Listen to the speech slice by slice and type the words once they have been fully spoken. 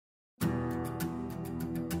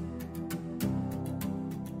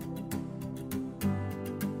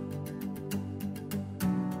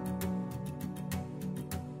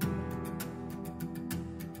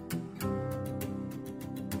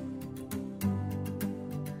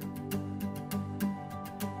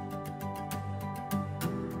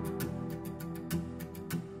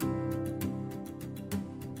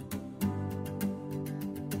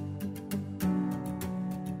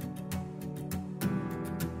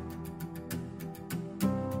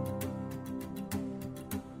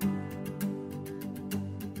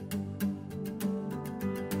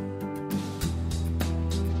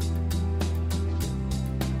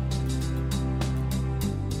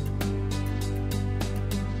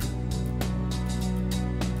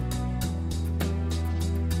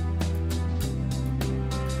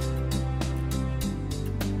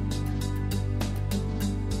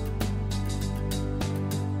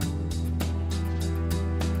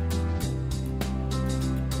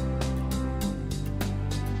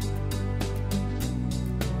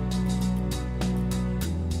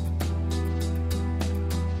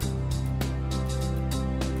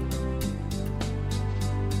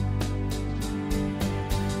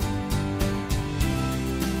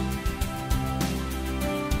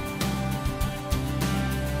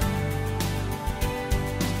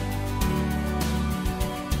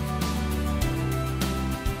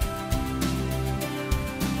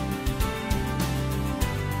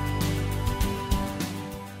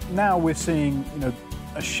now we're seeing,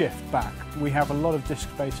 a shift back. We have a lot of disk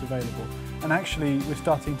space available, and actually we're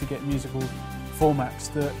starting to get musical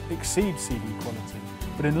formats that exceed CD quality.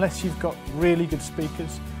 But unless you've got really good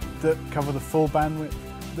speakers that cover the full bandwidth,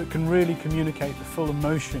 that can really communicate the full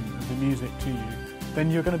emotion of the music to you,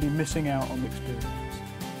 then you're going to be missing out on the experience.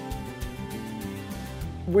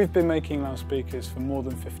 We've been making loudspeakers for more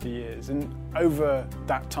than 50 years, and over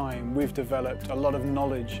that time we've developed a lot of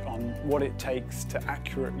knowledge on what it takes to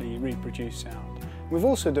accurately reproduce sound. We've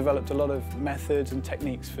also developed a lot of methods and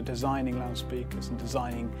techniques for designing loudspeakers and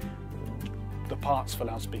designing the parts for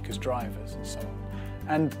loudspeakers, drivers and so on.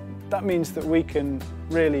 And that means that we can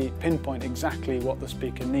really pinpoint exactly what the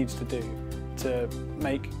speaker needs to do to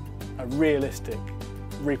make a realistic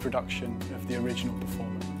reproduction of the original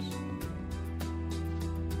performance.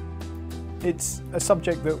 It's a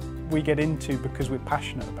subject that we get into because we're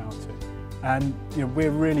passionate about it, and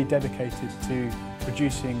we're really dedicated to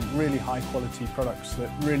producing really high quality products that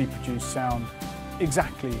really produce sound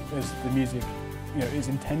exactly as the music is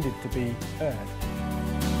intended to be heard.